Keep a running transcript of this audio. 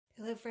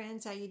Hello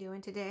friends, how you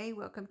doing today?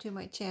 Welcome to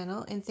my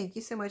channel and thank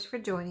you so much for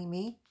joining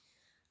me.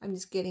 I'm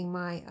just getting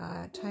my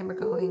timer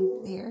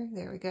going here.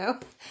 There we go.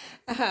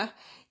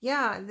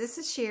 Yeah, this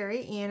is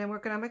Sherry and I'm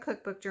working on my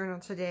cookbook journal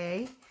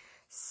today.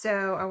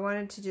 So I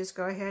wanted to just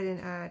go ahead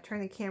and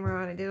turn the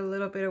camera on. I did a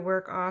little bit of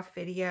work off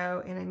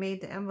video and I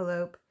made the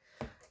envelope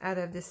out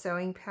of the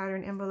sewing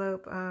pattern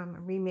envelope.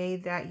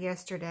 Remade that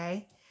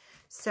yesterday.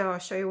 So I'll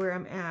show you where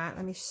I'm at.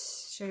 Let me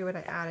show you what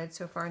I added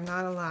so far.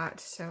 Not a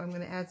lot, so I'm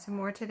going to add some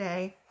more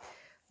today.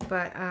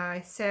 But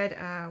I said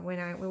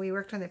when we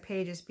worked on the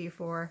pages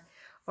before,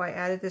 I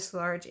added this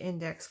large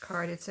index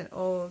card. It's an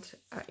old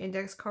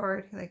index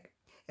card. Like,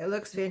 it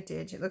looks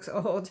vintage. It looks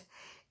old,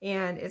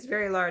 and it's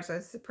very large. So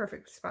it's the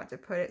perfect spot to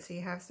put it. So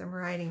you have some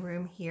writing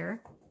room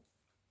here.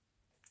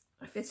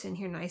 It fits in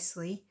here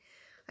nicely.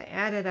 I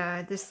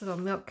added this little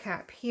milk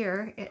cap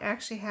here. It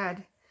actually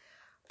had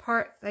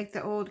part like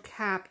the old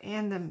cap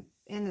and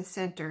in the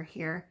center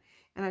here,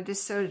 and I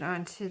just sewed it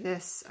onto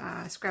this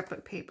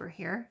scrapbook paper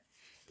here.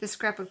 This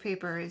scrapbook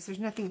paper there's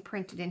nothing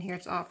printed in here.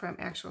 It's all from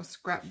actual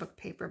scrapbook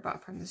paper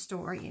bought from the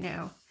store, you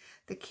know,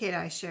 the kit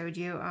I showed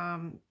you,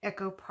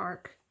 Echo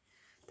Park,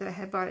 that I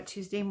had bought it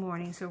Tuesday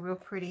morning. So real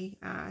pretty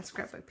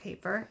scrapbook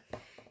paper.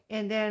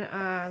 And then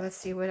let's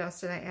see, what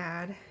else did I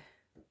add?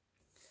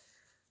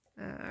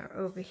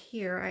 Over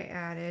here I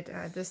added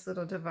this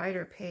little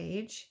divider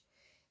page.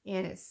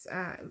 And it's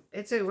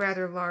a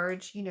rather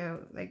large, you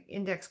know, like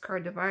index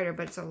card divider,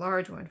 but it's a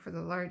large one for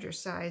the larger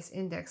size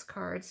index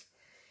cards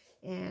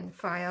and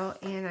file.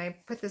 And I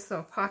put this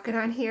little pocket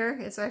on here.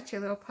 It's actually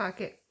a little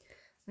pocket.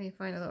 Let me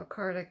find a little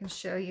card I can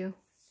show you.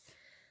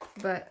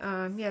 But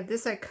yeah,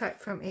 this I cut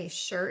from a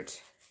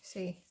shirt.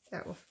 See,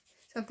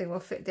 something will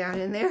fit down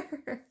in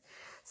there.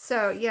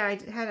 So yeah,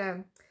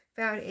 I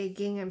found a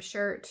gingham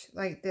shirt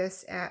like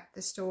this at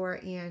the store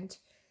and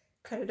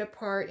cut it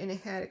apart, and it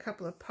had a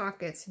couple of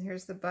pockets, and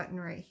here's the button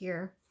right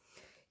here.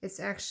 It's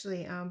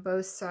actually on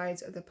both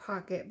sides of the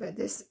pocket, but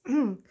this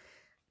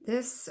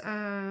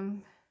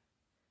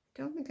I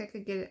don't think I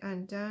could get it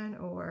undone,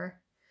 or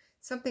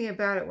something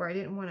about it where I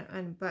didn't want to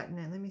unbutton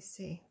it. Let me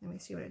see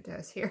what it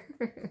does here.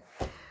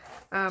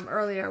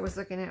 Earlier I was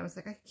looking at it, I was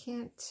like, I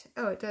can't.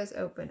 Oh, it does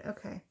open.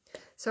 Okay,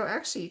 so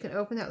actually you can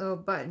open that little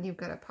button. You've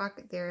got a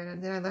pocket there,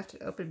 and then I left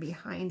it open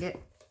behind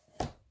it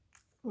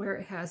where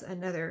it has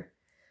another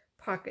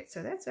pocket.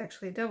 So that's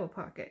actually a double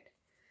pocket,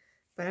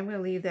 but I'm going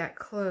to leave that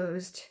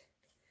closed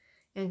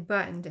and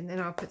buttoned, and then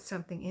I'll put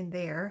something in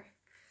there.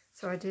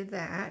 So I did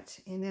that,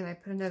 and then I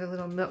put another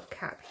little milk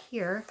cap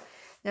here.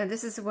 Now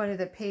this is one of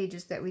the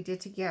pages that we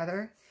did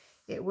together.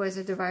 It was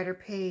a divider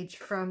page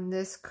from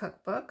this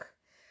cookbook,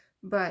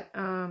 but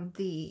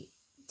the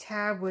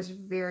tab was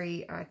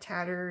very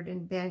tattered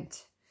and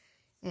bent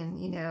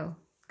and, you know,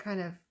 kind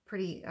of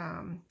pretty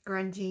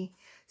grungy.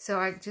 So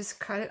I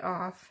just cut it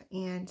off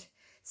and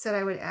said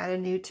I would add a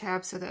new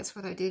tab, so that's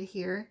what I did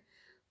here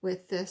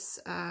with this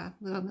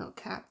little milk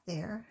cap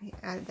there. I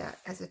added that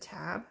as a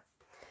tab.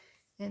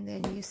 And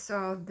then you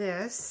saw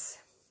this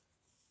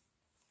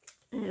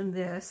and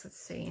this. Let's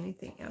see,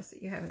 anything else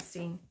that you haven't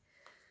seen?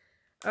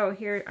 Oh,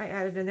 here I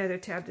added another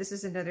tab. This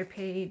is another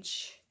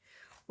page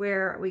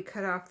where we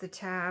cut off the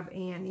tab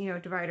and, you know,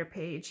 divider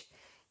page.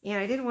 And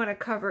I didn't want to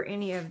cover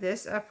any of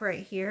this up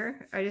right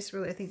here. I just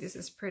really think this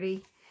is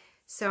pretty.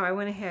 So I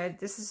went ahead,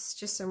 this is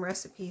just some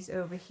recipes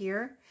over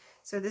here.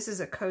 So this is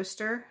a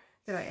coaster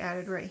that I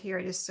added right here.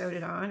 I just sewed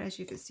it on, as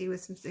you can see,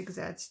 with some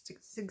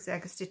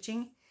zigzag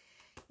stitching,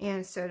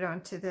 and sewed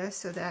onto this.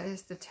 So that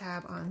is the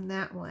tab on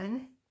that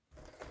one.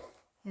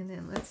 And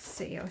then let's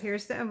see, oh,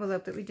 here's the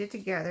envelope that we did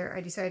together.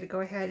 I decided to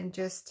go ahead and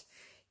just,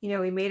 you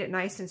know, we made it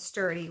nice and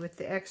sturdy with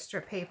the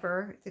extra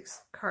paper, the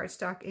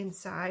cardstock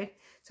inside.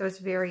 So it's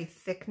very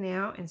thick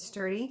now and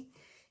sturdy.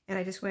 And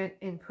I just went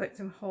and put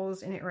some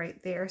holes in it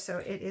right there. So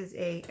it is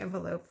a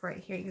envelope right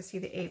here. You can see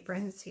the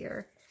aprons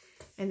here.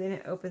 And then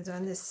it opens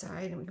on this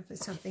side, and we can put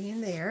something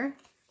in there.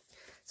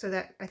 So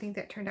that, I think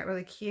that turned out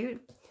really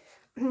cute.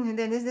 And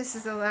then this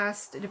is the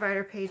last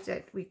divider page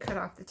that we cut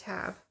off the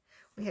tab.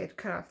 We had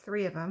cut off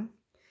 3 of them.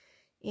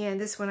 And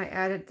this one I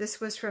added, this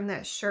was from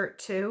that shirt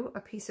too, a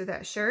piece of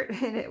that shirt.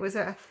 And it was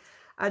a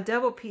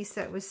double piece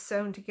that was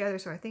sewn together.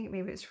 So I think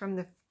maybe it's from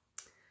the, I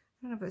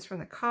don't know if it's from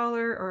the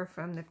collar or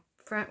from the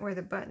front where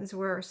the buttons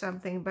were or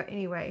something, but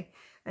anyway,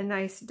 a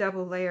nice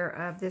double layer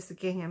of this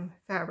gingham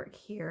fabric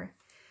here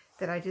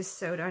that I just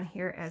sewed on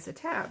here as a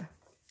tab.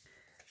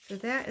 So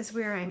that is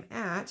where I'm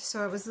at.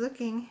 So I was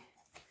looking,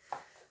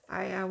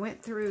 I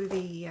went through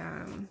the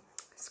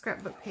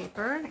scrapbook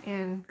paper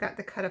and got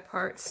the cut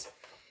aparts,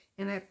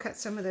 and I've cut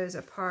some of those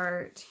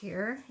apart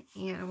here,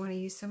 and I want to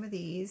use some of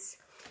these.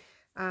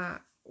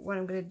 What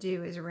I'm going to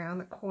do is around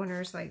the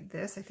corners like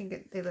this. I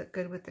think they look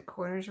good with the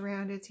corners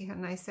rounded. See how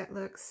nice that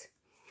looks?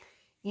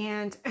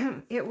 And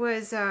it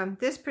was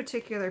this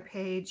particular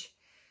page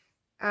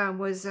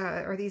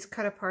or these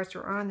cut aparts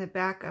were on the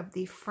back of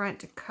the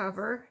front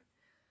cover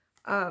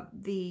of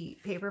the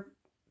paper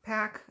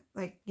pack.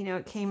 Like, you know,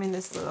 it came in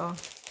this little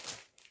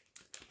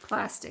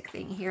plastic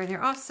thing here, and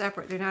they're all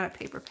separate. They're not a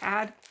paper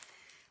pad.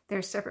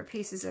 they're separate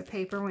pieces of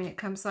paper when it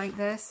comes like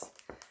this.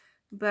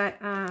 But,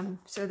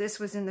 so this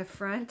was in the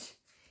front,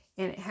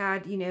 and it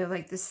had, you know,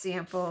 like the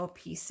sample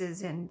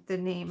pieces and the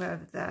name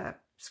of the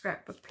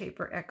scrapbook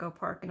paper, Echo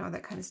Park, and all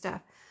that kind of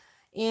stuff.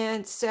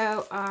 And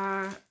so,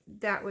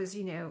 that was,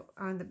 you know,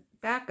 on the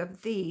back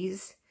of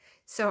these.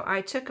 So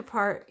I took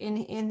apart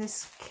in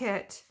this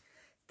kit,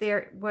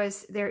 there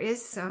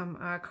is some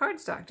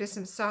cardstock, just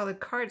some solid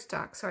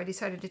cardstock. So I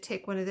decided to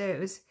take one of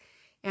those,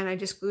 and I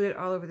just glued it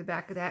all over the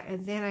back of that,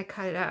 and then I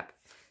cut it up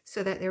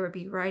so that there would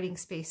be writing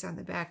space on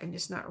the back and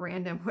just not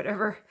random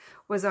whatever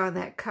was on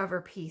that cover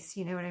piece,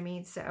 you know what I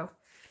mean? So,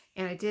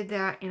 and I did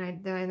that,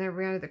 and then I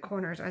rounded the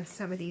corners on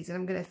some of these, and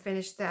I'm going to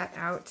finish that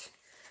out.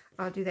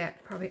 I'll do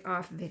that probably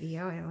off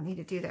video. I don't need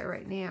to do that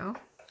right now.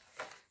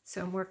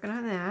 So I'm working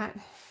on that.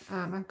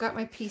 I've got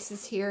my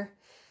pieces here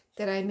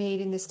that I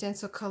made in the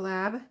stencil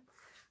collab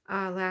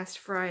last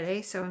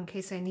Friday. So in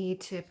case I need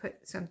to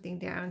put something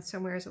down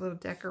somewhere as a little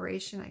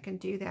decoration, I can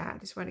do that. I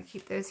just want to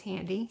keep those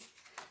handy.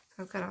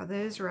 So I've got all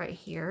those right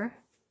here.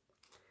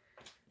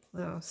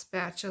 Little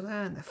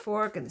spatula and the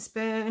fork and the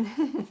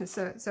spoon.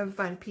 So some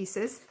fun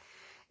pieces.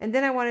 And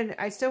then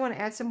I still want to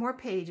add some more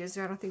pages.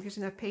 I don't think there's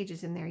enough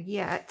pages in there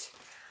yet.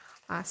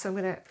 So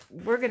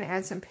we're gonna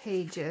add some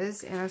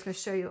pages, and I was gonna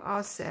show you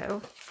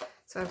also.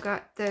 So I've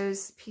got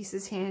those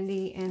pieces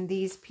handy and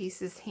these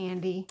pieces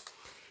handy,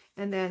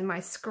 and then my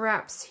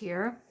scraps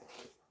here.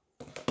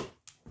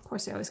 Of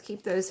course, I always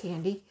keep those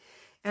handy.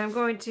 And I'm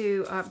going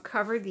to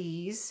cover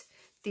these.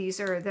 These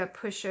are the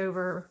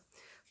pushover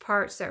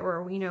parts that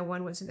were, you know,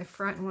 one was in the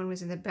front and one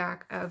was in the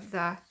back of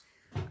the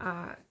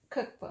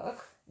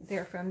cookbook.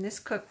 They're from this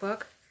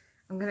cookbook.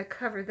 I'm gonna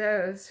cover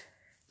those.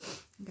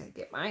 I'm gonna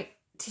get my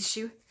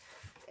tissue.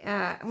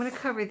 I'm going to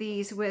cover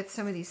these with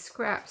some of these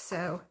scraps.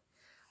 So,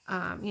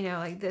 you know,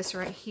 like this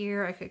right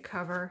here, I could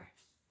cover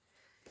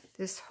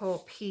this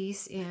whole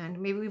piece, and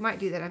maybe we might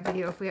do that on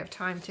video if we have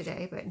time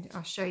today, but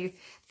I'll show you.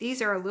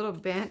 These are a little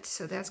bent,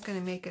 so that's going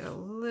to make it a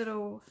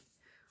little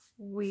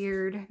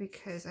weird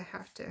because I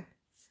have to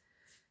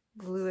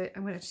glue it.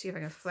 I'm going to see if I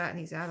can flatten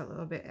these out a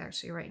little bit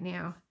actually right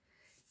now.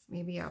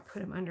 Maybe I'll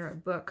put them under a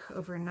book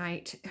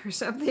overnight or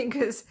something,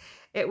 because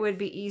it would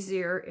be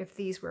easier if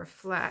these were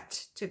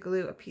flat to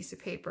glue a piece of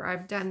paper.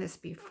 I've done this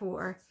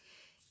before,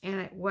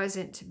 and it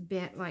wasn't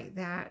bent like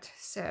that.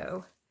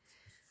 So,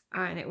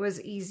 and it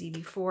was easy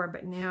before,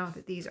 but now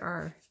that these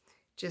are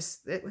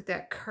just with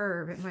that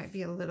curve, it might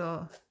be a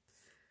little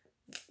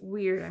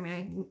weird. I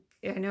mean,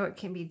 I know it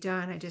can be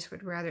done. I just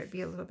would rather it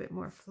be a little bit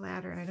more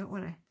flatter, and I don't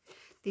want to.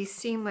 These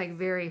seem like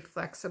very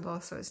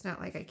flexible, so it's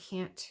not like I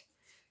can't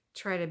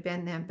try to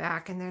bend them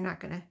back, and they're not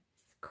going to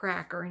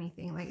crack or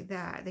anything like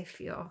that.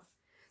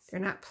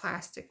 They're not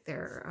plastic.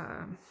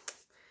 They're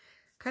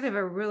kind of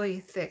a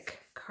really thick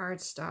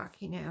cardstock,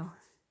 you know.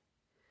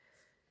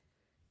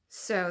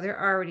 So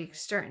they're already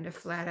starting to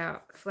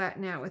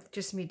flatten out with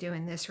just me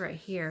doing this right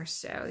here.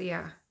 So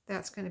yeah,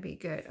 that's going to be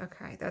good.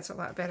 Okay, that's a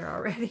lot better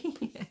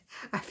already.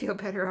 I feel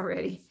better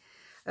already.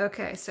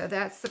 Okay, so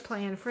that's the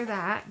plan for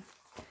that.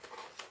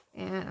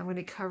 And I'm going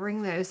to be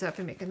covering those up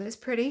and making those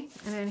pretty.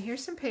 And then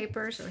here's some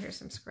papers. Oh, here's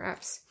some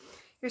scraps.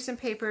 Here's some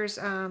papers.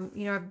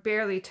 You know, I've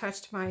barely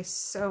touched my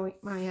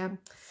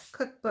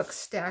cookbook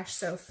stash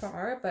so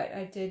far, but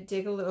I did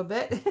dig a little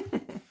bit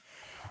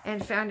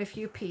and found a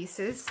few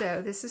pieces.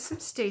 So this is some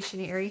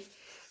stationery.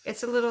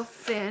 It's a little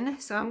thin,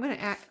 so I'm going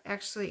to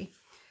actually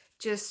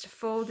just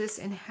fold this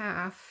in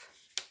half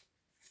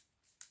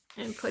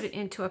and put it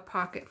into a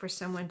pocket for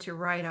someone to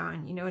write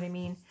on. You know what I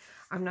mean?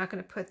 I'm not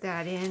going to put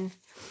that in.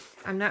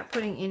 I'm not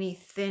putting any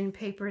thin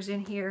papers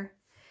in here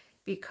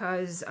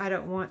because I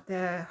don't want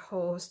the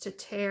holes to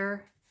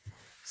tear.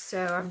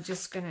 So I'm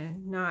just going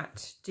to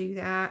not do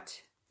that.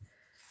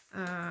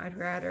 I'd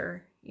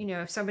rather, you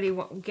know, if somebody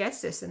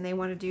gets this and they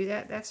want to do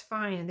that, that's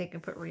fine. And they can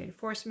put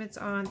reinforcements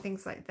on,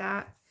 things like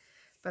that.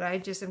 But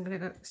I'm going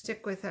to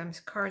stick with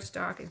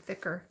cardstock and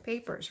thicker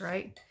papers,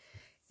 right?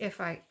 If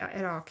I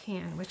at all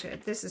can, which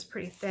this is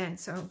pretty thin.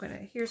 So I'm going to,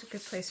 here's a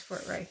good place for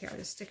it right here. I'll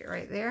just stick it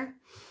right there.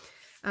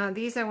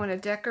 These I want to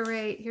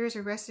decorate. Here's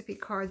a recipe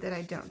card that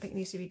I don't think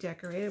needs to be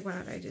decorated. Why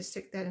don't I just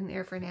stick that in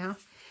there for now?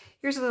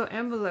 Here's a little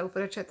envelope,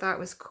 which I thought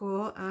was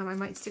cool. I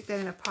might stick that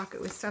in a pocket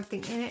with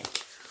something in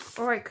it.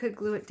 Or I could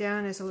glue it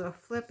down as a little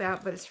flip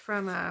out, but it's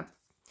from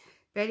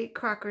Betty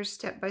Crocker's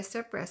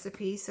step-by-step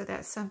recipe. So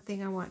that's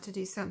something I want to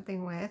do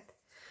something with.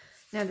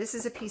 Now this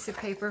is a piece of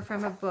paper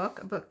from a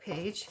book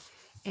page.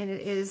 And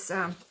it is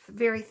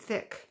very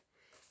thick.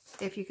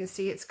 If you can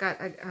see, it's got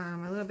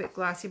a little bit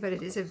glossy, but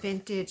it is a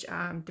vintage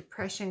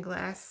depression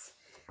glass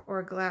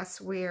or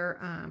glassware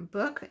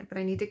book. But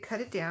I need to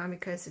cut it down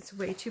because it's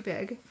way too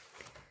big.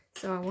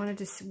 So I wanted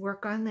to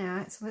work on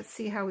that. So let's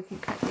see how we can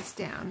cut this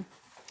down.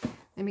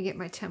 Let me get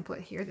my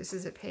template here. This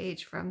is a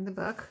page from the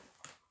book.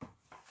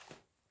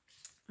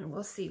 And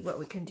we'll see what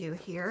we can do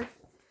here.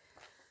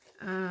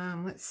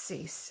 Let's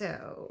see.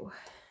 So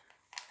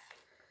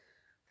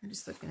I'm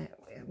just looking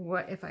at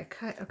what if I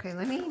cut. Okay,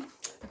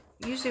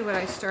 usually what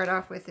I start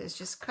off with is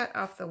just cut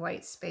off the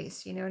white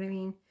space. You know what I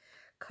mean?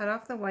 cut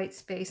off the white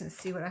space and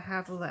see what I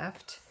have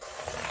left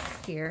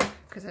here,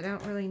 because I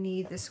don't really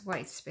need this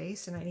white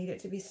space and I need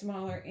it to be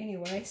smaller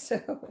anyway,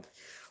 so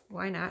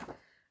why not?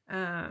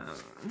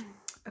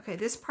 Okay,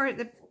 this part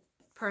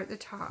at the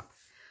top,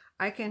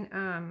 I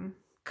can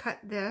cut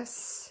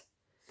this.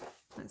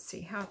 Let's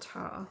see, how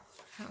tall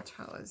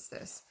is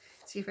this?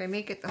 See, if I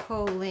make it the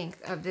whole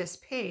length of this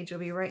page, it'll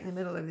be right in the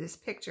middle of this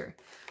picture,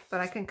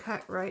 but I can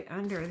cut right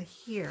under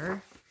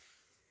here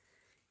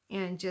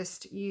and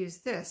just use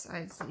this.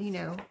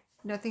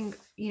 Nothing,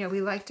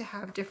 we like to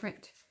have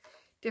different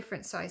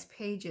size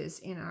pages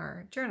in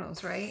our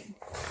journals, right?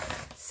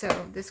 So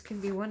this can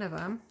be one of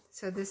them.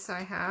 So this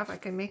I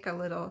can make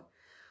a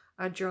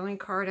journaling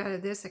card out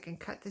of this. I can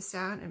cut this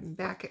out and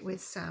back it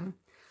with some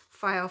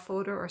file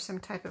folder or some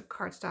type of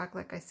cardstock.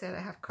 Like I said,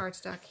 I have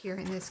cardstock here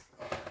in this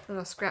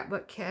little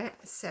scrapbook kit,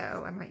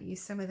 so I might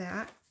use some of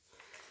that.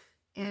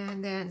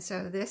 And then,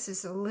 so this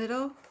is a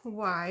little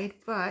wide,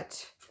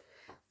 but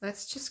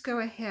let's just go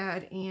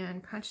ahead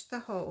and punch the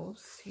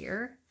holes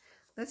here.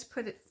 Let's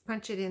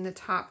punch it in the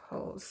top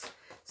holes.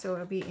 So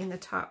it'll be in the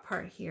top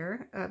part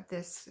here of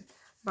this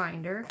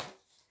binder.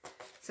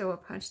 So we'll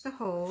punch the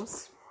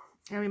holes,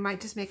 and we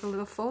might just make a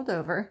little fold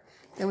over.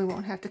 Then we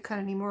won't have to cut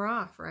any more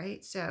off,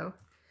 right? So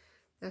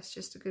that's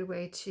just a good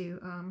way to,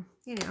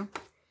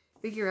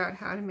 figure out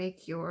how to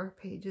make your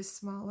pages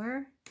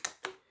smaller.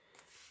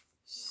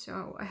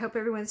 So I hope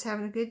everyone's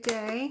having a good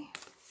day.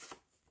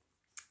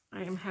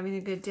 I am having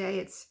a good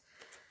day.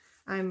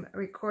 I'm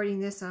recording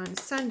this on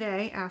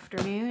Sunday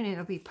afternoon, and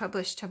it'll be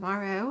published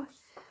tomorrow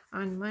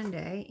on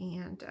Monday.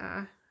 And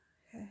I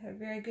had a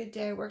very good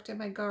day. I worked in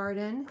my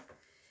garden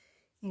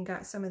and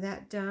got some of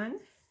that done.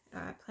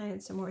 I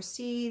planted some more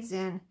seeds,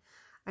 and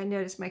I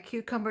noticed my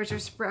cucumbers are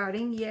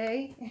sprouting.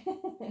 Yay!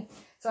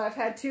 So I've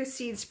had 2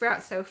 seeds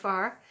sprout so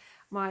far.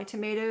 My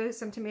tomatoes,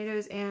 some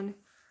tomatoes, and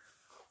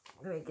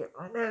let me get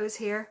my nose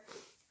here.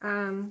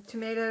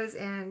 Tomatoes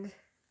and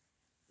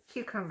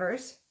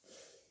cucumbers.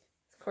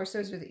 Of course,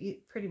 those are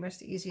pretty much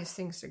the easiest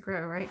things to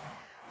grow, right?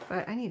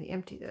 But I need to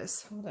empty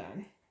this. Hold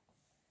on.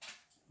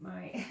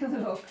 My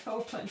little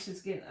hole punch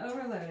is getting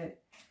overloaded.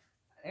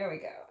 There we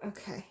go.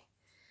 Okay.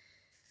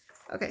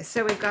 Okay,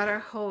 so we've got our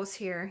holes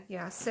here.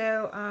 Yeah,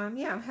 so,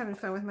 yeah, I'm having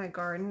fun with my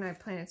garden. I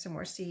planted some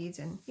more seeds,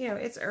 and,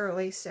 it's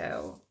early,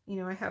 so,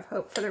 I have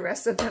hope for the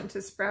rest of them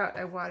to sprout.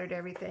 I watered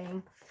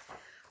everything.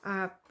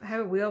 I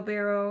have a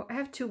wheelbarrow. I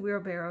have 2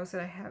 wheelbarrows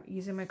that I have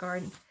used in my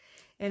garden.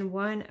 And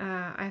one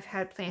I've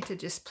had planted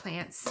just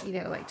plants,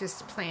 like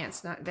just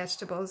plants, not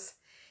vegetables.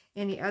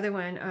 And the other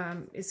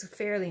one is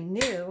fairly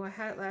new. I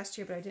had it last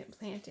year, but I didn't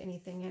plant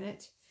anything in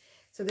it.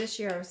 So this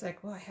year I was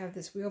like, well, I have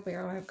this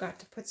wheelbarrow. I've got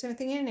to put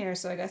something in there.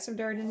 So I got some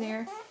dirt in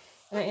there,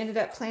 and I ended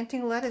up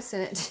planting lettuce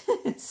in it.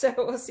 So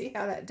we'll see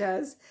how that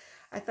does.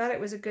 I thought it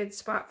was a good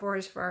spot for it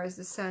as far as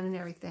the sun and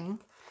everything.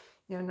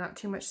 Not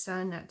too much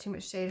sun, not too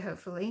much shade,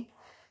 hopefully.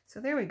 So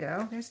there we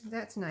go.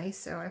 That's nice.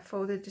 So I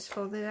just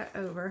folded that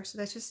over. So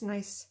that's just a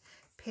nice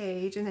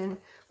page. And then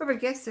whoever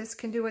gets this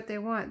can do what they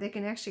want. They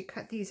can actually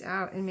cut these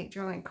out and make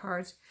journaling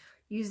cards.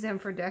 Use them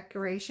for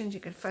decorations. You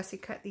could fussy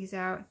cut these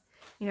out,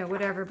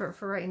 whatever. But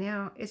for right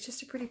now, it's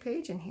just a pretty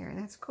page in here, and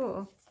that's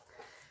cool.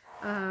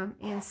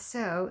 And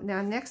so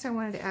now next I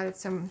wanted to add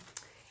some,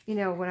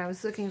 when I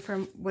was looking for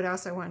what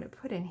else I wanted to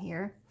put in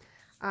here,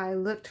 I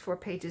looked for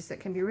pages that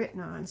can be written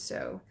on.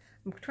 So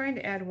I'm trying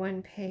to add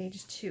 1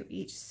 page to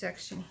each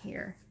section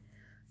here.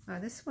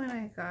 This one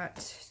I got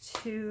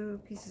 2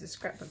 pieces of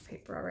scrapbook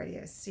paper already,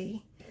 I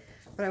see.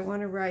 But I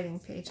want a writing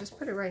page. Let's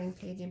put a writing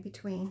page in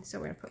between. So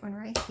we're going to put one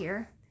right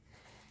here.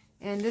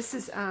 And this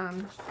is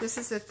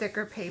a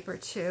thicker paper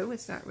too.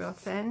 It's not real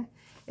thin.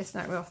 It's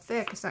not real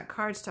thick. It's not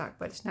cardstock,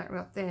 but it's not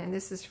real thin. And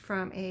this is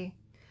from a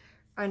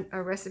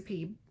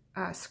recipe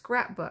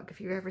scrapbook, if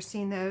you've ever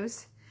seen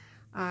those.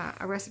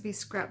 A recipe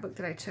scrapbook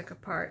that I took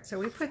apart. So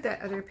we put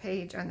that other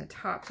page on the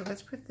top. So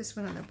let's put this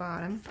one on the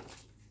bottom.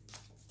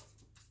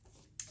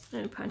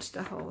 And punch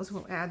the holes.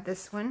 We'll add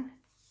this one.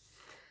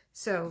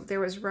 So there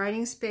was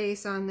writing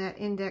space on that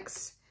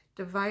index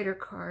divider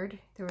card.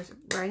 There was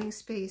writing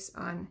space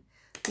on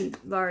the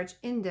large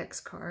index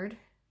card.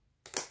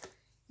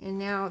 And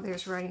now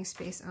there's writing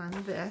space on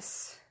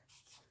this.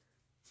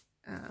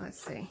 Let's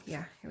see.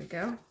 Yeah, here we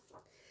go.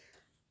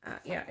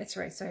 Yeah, it's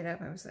right side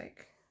up. I was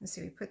like, let's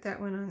see, we put that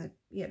one on the,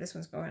 yeah, this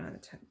one's going on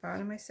the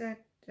bottom, I said.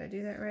 Did I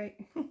do that right?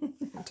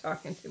 I'm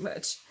talking too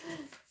much.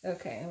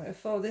 Okay, I'm going to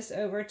fold this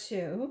over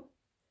too,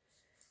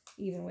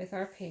 even with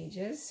our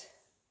pages.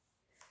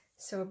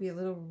 So it'll be a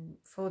little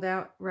fold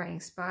out writing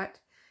spot.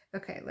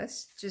 Okay,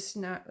 let's just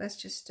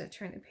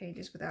turn the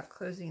pages without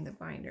closing the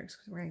binders,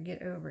 because we're going to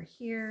get over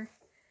here.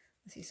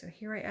 Let's see, so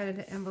here I added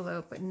an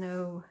envelope, but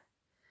no,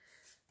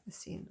 let's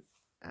see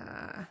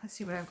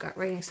what I've got,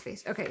 writing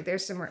space. Okay,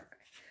 there's some more.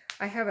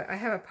 I have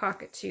a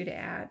pocket too to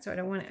add, so I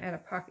don't want to add a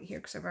pocket here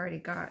because I've already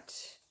got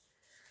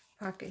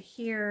a pocket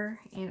here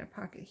and a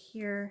pocket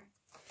here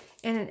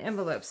and an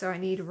envelope. So I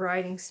need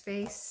writing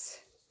space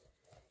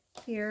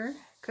here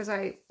because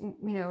I,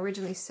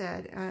 originally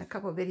said a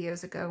couple of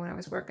videos ago when I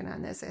was working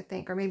on this, I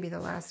think, or maybe the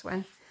last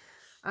one,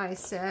 I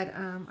said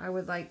I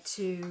would like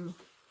to,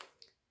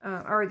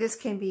 or this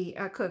can be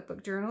a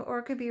cookbook journal, or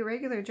it could be a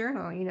regular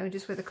journal, you know,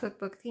 just with a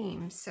cookbook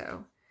theme.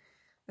 So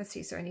let's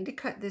see. So I need to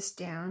cut this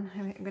down.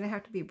 I'm going to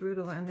have to be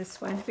brutal on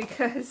this one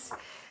because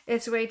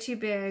it's way too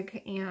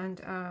big.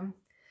 And,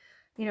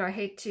 you know, I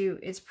hate to,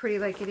 it's pretty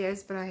like it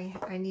is, but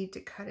I need to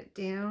cut it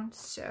down.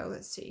 So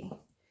let's see.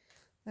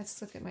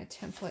 Let's look at my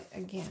template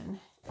again.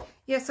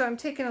 Yeah, so I'm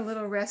taking a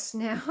little rest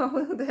now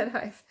that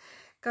I've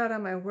got all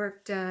my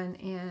work done.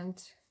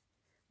 And,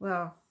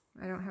 well,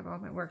 I don't have all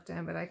my work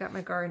done, but I got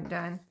my garden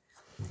done.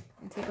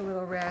 And take a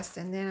little rest,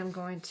 and then I'm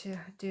going to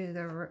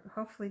do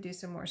hopefully do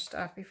some more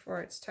stuff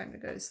before it's time to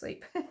go to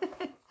sleep.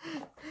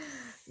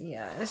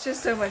 Yeah, it's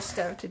just so much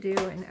stuff to do,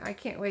 and I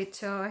can't wait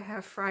till I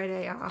have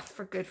Friday off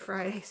for Good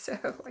Friday, so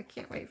I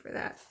can't wait for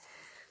that.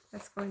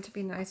 That's going to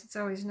be nice. It's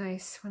always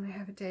nice when I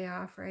have a day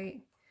off,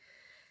 right?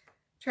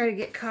 Try to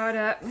get caught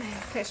up,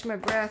 catch my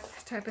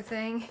breath type of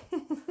thing.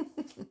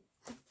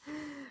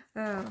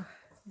 Oh,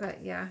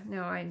 but yeah,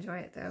 no, I enjoy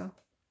it though.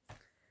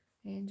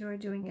 I enjoy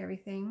doing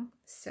everything.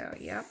 So,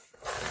 yep,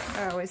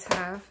 I always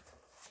have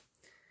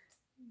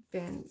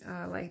been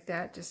like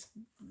that. Just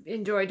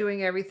enjoy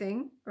doing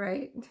everything,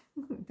 right?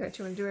 Don't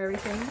you want to do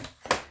everything?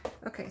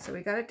 Okay, so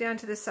we got it down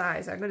to the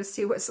size. I'm going to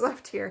see what's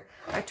left here.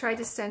 I tried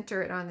to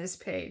center it on this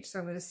page, so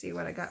I'm going to see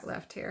what I got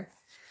left here.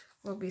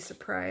 We'll be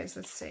surprised.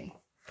 Let's see.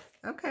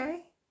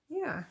 Okay,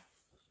 yeah.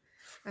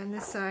 And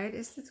this side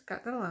it's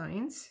got the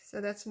lines, so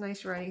that's a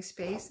nice writing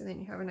space, and then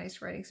you have a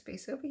nice writing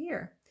space over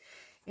here.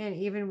 And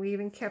we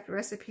even kept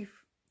recipe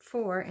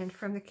 4 and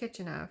from the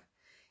kitchen of,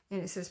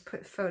 and it says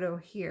put photo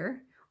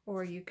here,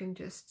 or you can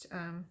just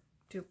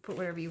put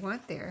whatever you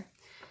want there.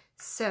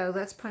 So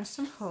let's punch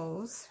some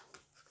holes.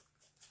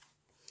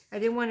 I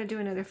didn't want to do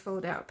another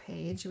fold out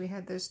page. We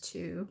had those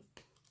 2.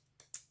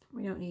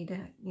 We don't need to,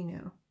 you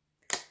know,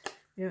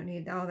 we don't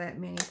need all that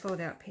many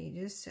fold out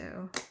pages.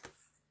 So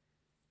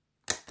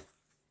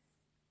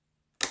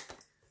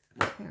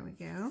there we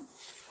go.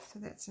 So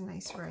that's a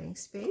nice writing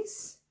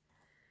space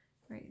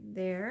right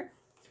there.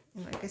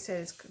 And like I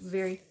said, it's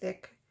very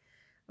thick,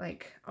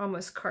 like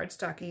almost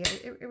cardstocky.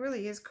 It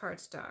really is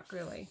cardstock,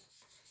 really.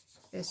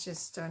 It's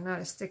just not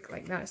as thick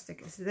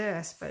as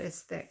this, but it's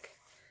thick.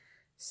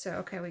 So,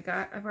 okay, we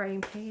got a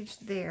writing page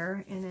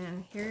there, and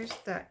then here's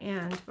the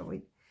end, but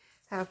we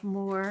have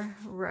more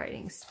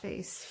writing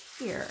space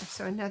here.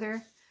 So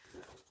another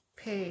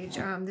page.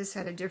 This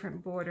had a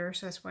different border,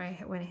 so that's why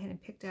I went ahead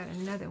and picked out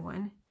another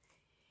one.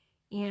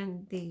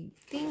 And the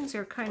things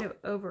are kind of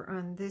over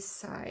on this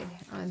side,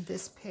 on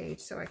this page.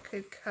 So I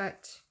could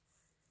cut,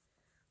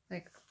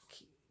 like,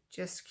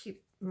 just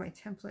keep my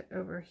template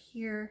over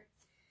here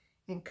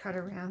and cut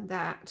around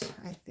that,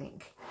 I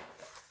think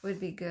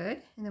would be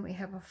good. And then we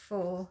have a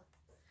full,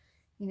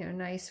 you know,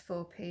 nice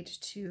full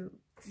page to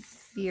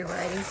be a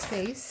writing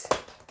space.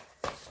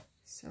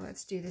 So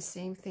let's do the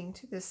same thing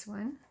to this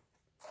one.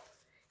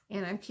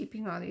 And I'm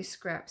keeping all these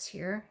scraps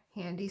here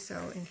handy, so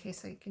in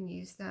case I can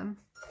use them.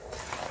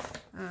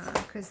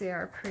 Because they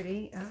are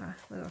pretty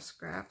little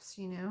scraps,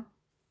 you know,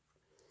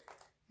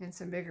 and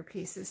some bigger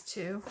pieces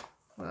too.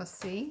 We'll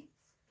see.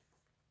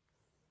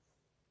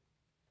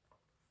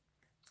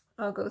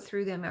 I'll go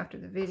through them after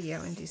the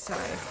video and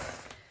decide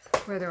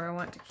whether I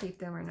want to keep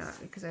them or not,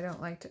 because I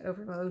don't like to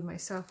overload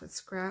myself with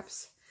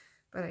scraps,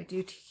 but I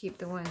do keep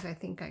the ones I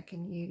think I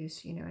can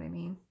use, you know what I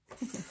mean?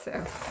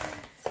 So,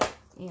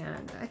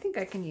 and I think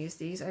I can use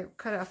these. I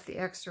cut off the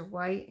extra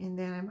white, and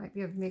then I might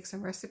be able to make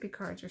some recipe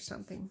cards or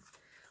something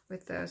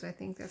with those. I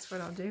think that's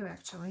what I'll do,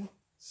 actually.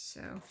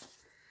 So,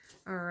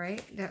 all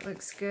right, that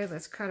looks good.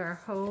 Let's cut our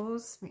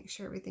holes, make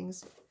sure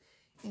everything's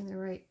in the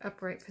right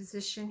upright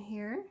position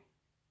here,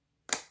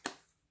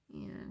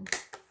 and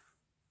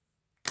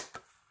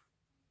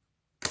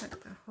cut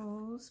the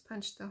holes,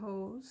 punch the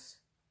holes.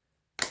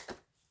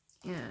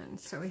 And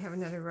so we have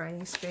another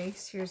writing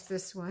space. Here's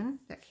this one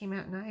that came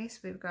out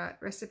nice. We've got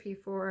recipe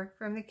 4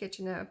 from the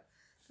kitchen of,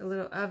 the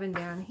little oven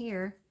down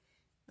here,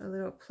 a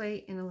little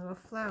plate and a little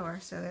flower,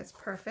 so that's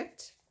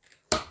perfect.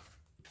 Well,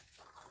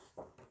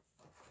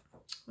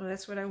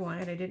 that's what I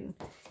wanted. I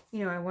didn't,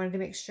 you know, I wanted to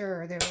make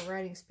sure there were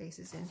writing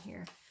spaces in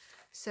here.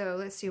 So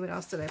let's see, what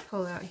else did I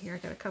pull out here? I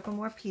got a couple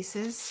more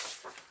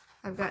pieces.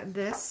 I've got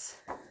this,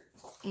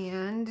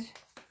 and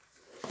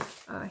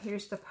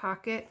here's the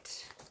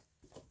pocket.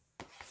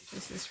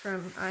 This is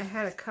from, I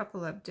had a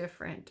couple of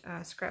different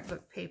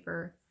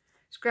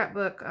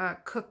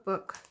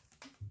cookbook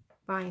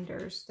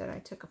binders that I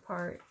took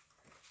apart.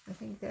 I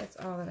think that's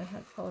all that I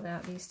had pulled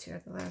out. These 2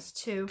 are the last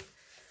 2.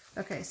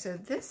 Okay, so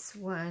this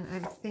one,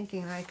 I'm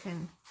thinking I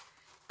can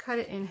cut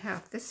it in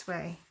half this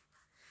way,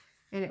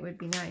 and it would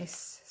be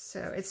nice.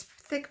 So it's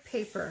thick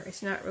paper.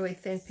 It's not really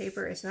thin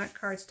paper. It's not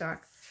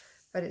cardstock,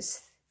 but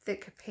it's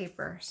thick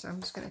paper. So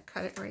I'm just going to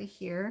cut it right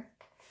here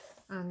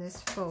on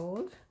this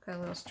fold. Got a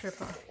little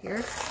strip off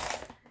here.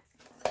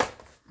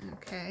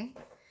 Okay.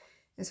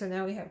 And so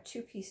now we have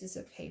 2 pieces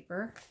of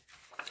paper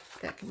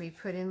that can be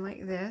put in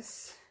like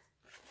this.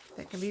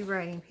 That can be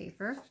writing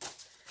paper.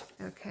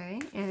 Okay.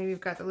 And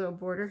we've got the little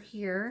border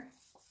here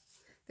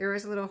There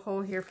is a little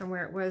hole here from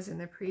where it was in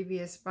the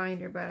previous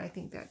binder, but I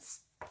think that's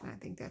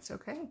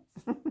okay.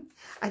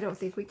 I don't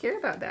think we care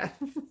about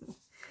that.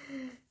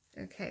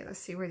 Okay, let's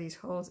see where these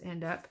holes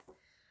end up.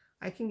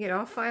 I can get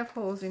all 5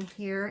 holes in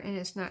here, and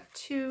it's not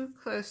too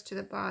close to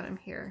the bottom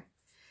here.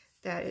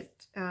 That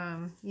it,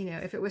 you know,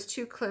 if it was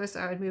too close,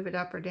 I would move it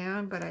up or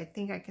down, but I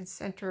think I can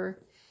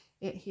center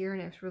it here,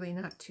 and it's really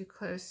not too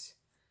close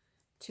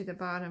to the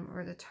bottom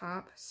or the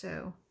top.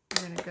 So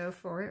we're going to go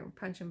for it. We're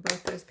punching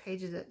both those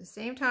pages at the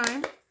same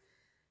time.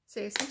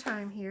 Save some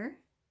time here.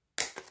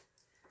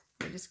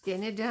 We're just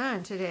getting it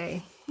done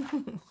today.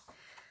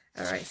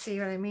 All right, see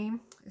what I mean?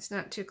 It's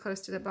not too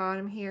close to the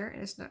bottom here,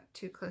 and it's not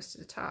too close to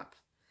the top.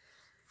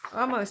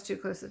 Almost too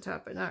close to the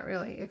top, but not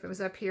really. If it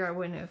was up here, I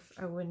wouldn't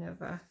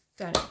have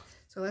done it.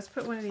 So let's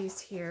put one of these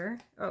here.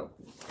 Oh,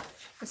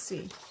 let's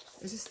see.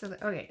 Is this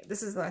the, okay,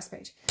 this is the last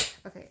page.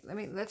 Okay,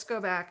 let's go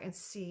back and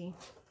see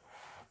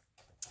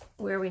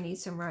where we need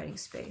some writing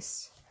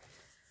space.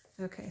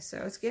 Okay, so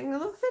it's getting a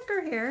little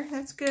thicker here.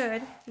 That's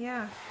good.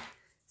 Yeah.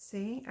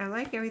 See, I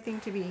like everything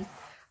to be,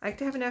 I like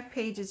to have enough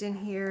pages in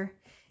here.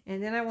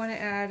 And then I want to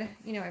add,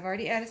 you know, I've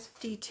already added some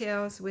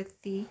details with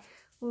the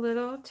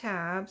little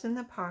tabs in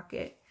the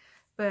pocket.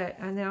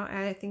 And then I'll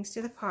add things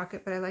to the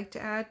pocket, but I like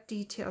to add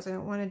details. I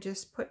don't want to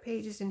just put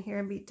pages in here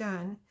and be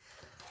done.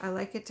 I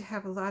like it to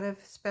have a lot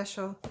of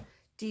special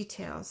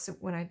details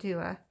when I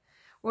do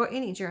well,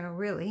 any journal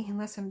really,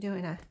 unless I'm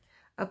doing a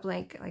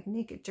blank, like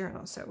naked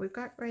journal. So we've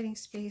got writing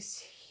space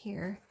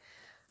here.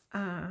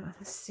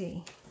 Let's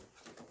see.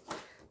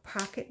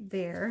 Pocket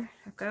there.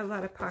 I've got a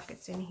lot of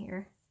pockets in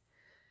here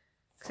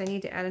because I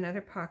need to add another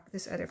pocket,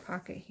 this other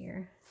pocket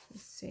here.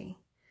 Let's see.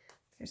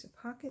 There's a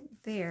pocket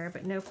there,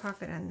 but no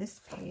pocket on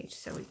this page.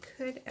 So we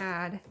could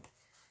add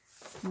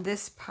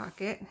this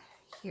pocket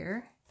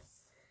here.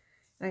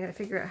 And I got to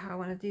figure out how I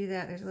want to do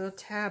that. There's a little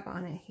tab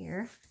on it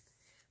here,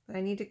 but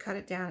I need to cut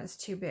it down. It's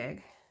too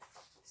big.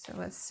 So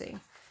let's see.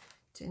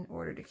 In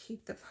order to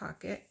keep the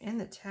pocket and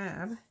the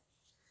tab,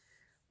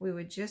 we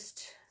would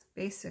just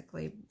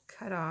basically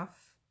cut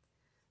off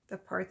the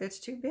part that's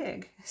too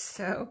big.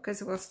 So,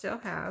 because we'll still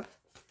have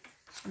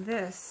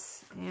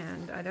this,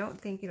 and I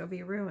don't think it'll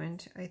be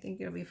ruined. I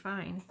think it'll be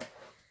fine.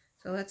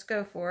 So let's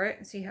go for it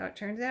and see how it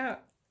turns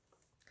out.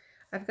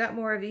 I've got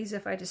more of these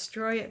if I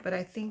destroy it, but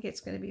I think it's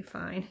going to be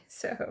fine.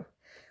 So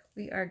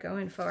we are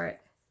going for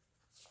it.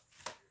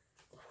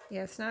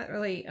 Yeah, it's not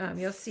really,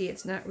 you'll see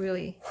it's not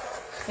really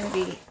going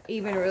to be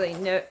even really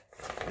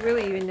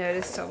even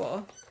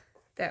noticeable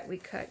that we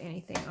cut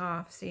anything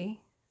off. See?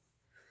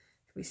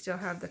 We still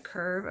have the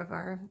curve of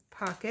our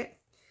pocket.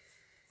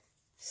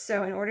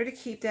 So in order to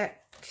keep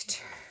that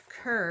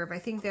curve, I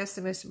think that's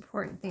the most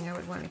important thing I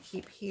would want to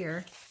keep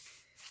here.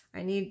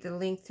 I need the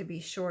length to be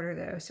shorter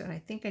though, so I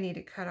think I need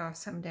to cut off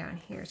some down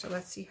here. So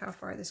let's see how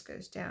far this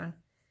goes down.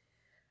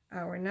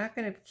 We're not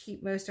going to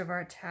keep most of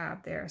our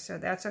tab there, so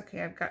that's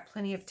okay. I've got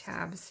plenty of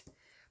tabs,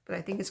 but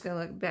I think it's going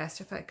to look best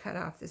if I cut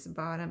off this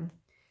bottom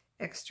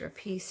extra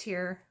piece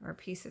here, or a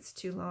piece that's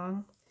too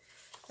long.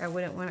 I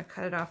wouldn't want to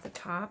cut it off the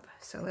top,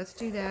 so let's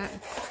do that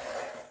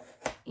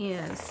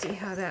and see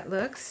how that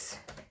looks.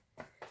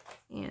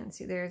 And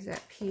see, there's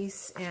that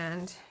piece,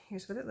 and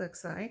here's what it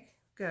looks like.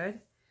 Good.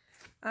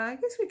 I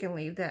guess we can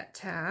leave that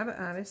tab.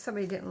 If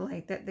somebody didn't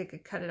like that, they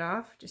could cut it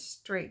off just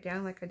straight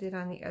down like I did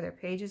on the other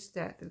pages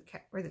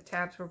where the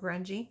tabs were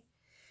grungy.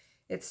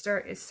 It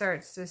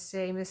starts to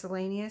say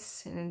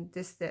miscellaneous, and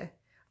the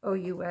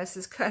OUS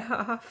is cut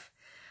off.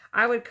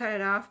 I would cut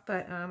it off,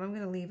 but I'm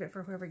going to leave it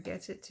for whoever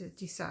gets it to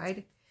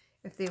decide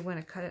if they want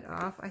to cut it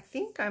off. I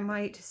think I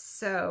might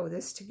sew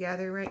this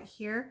together right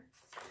here.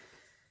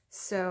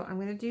 So I'm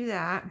going to do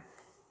that.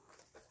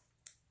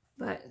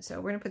 So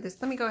we're going to put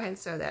this, let me go ahead and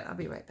sew that. I'll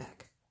be right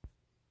back.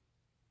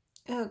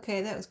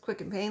 Okay, that was quick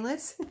and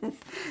painless.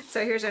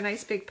 So here's our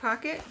nice big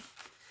pocket.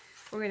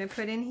 We're going to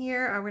put in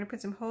here, we're going to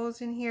put some holes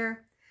in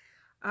here.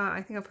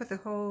 I think I'll put the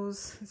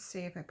holes, let's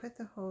see, if I put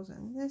the holes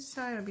on this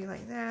side, it'll be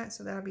like that,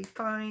 so that'll be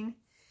fine.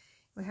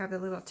 We have the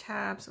little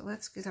tab, so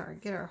let's get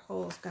our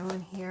holes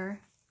going here.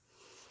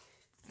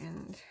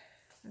 And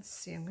let's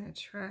see, I'm going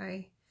to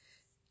try.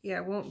 Yeah,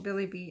 I won't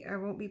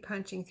be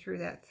punching through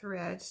that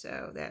thread,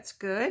 so that's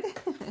good.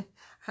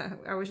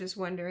 I was just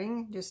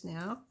wondering just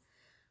now,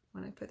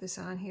 when I put this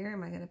on here,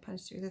 am I going to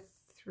punch through the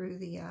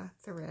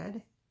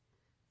thread?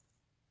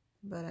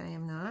 But I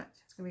am not.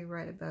 It's going to be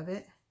right above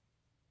it.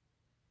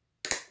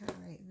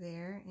 Right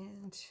there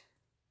and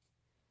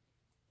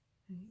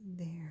right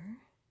there.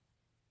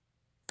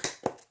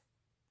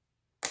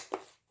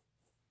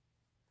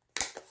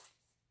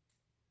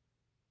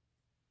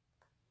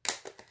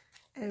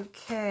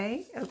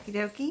 Okay, okie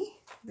dokie.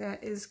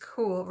 That is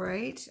cool,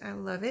 right? I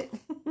love it.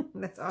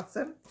 That's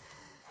awesome.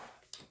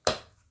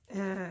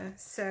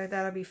 So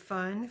that'll be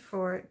fun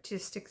to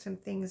stick some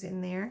things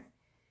in there.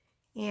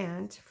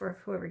 And for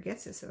whoever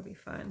gets this, it'll be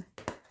fun.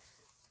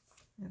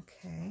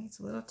 Okay, it's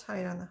a little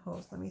tight on the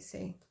holes. Let me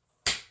see.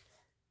 It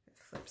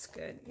flips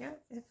good. Yeah,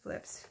 it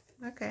flips.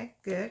 Okay,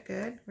 good,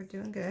 good. We're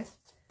doing good.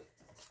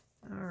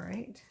 All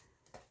right.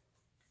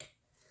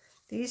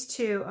 These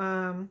two,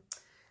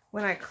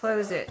 when I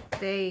close it,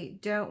 they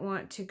don't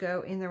want to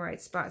go in the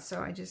right spot,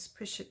 so I just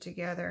push it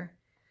together.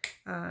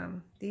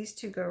 These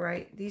two go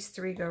right, these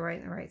three go right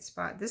in the right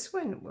spot. This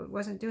one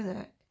wasn't doing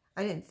that,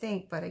 I didn't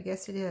think, but I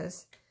guess it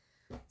is.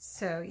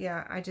 So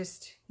yeah, I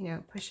just, you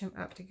know, push them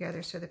up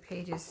together so the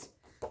pages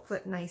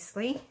flip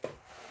nicely.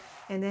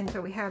 And then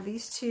so we have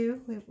these two,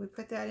 we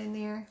put that in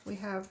there. We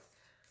have,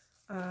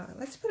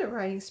 let's put a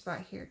writing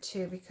spot here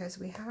too, because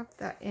we have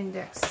that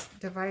index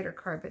divider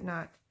card, but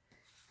not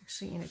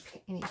actually in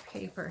any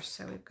paper.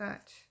 So we've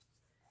got,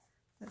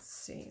 let's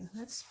see,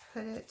 let's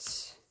put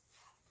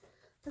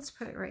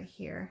it right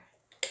here.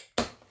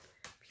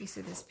 Piece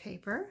of this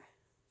paper.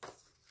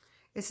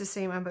 It's the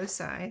same on both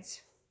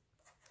sides.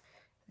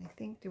 I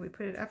think, did we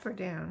put it up or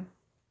down?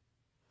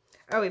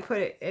 Oh, we put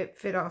it, it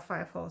fit all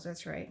 5 holes,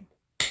 that's right.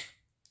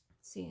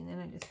 See, and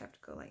then I just have to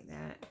go like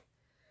that.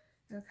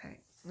 Okay,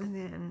 and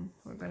then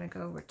we're going to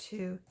go over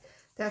to,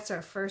 that's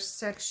our first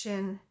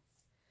section.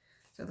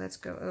 So let's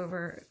go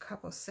over a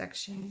couple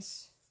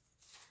sections.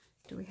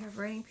 Do we have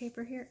writing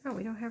paper here? Oh,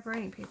 we don't have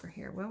writing paper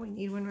here. Well, we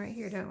need one right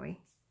here, don't we?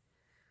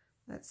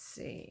 Let's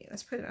see.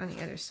 Let's put it on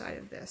the other side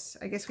of this.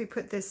 I guess we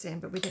put this in,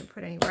 but we didn't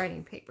put any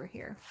writing paper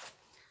here.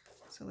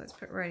 So let's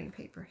put writing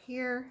paper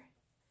here.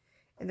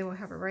 And then we'll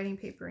have a writing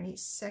paper in each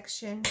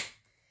section.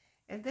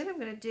 And then I'm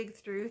going to dig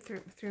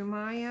through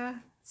my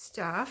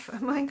stuff,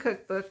 my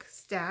cookbook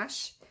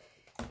stash,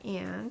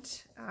 and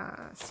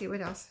see what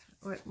else,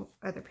 what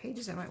other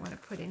pages I might want to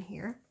put in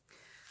here.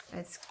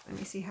 Let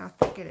me see how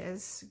thick it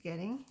is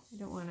getting. I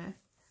don't want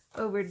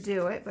to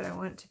overdo it, but I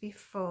want it to be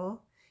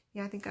full.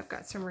 Yeah, I think I've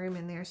got some room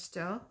in there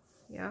still.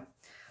 Yeah,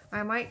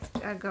 I might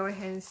go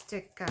ahead and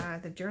stick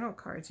the journal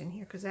cards in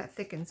here because that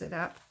thickens it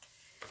up.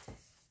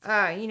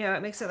 You know,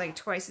 it makes it like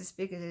twice as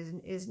big as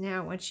it is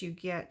now once you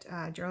get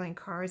journaling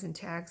cards and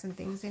tags and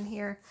things in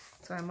here.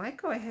 So I might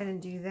go ahead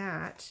and do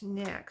that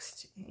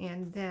next,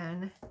 and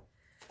then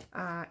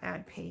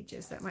add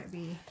pages. That might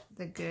be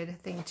the good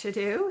thing to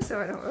do so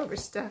I don't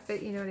overstuff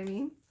it, you know what I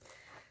mean?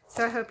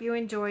 So I hope you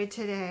enjoyed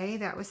today.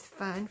 That was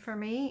fun for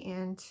me,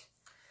 and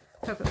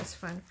hope it was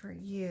fun for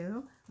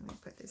you. Let me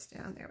put this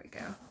down. There we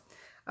go.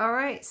 All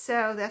right,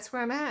 so that's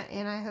where I'm at,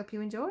 and I hope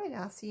you enjoyed.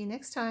 I'll see you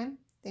next time.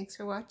 Thanks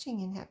for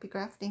watching, and happy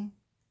crafting.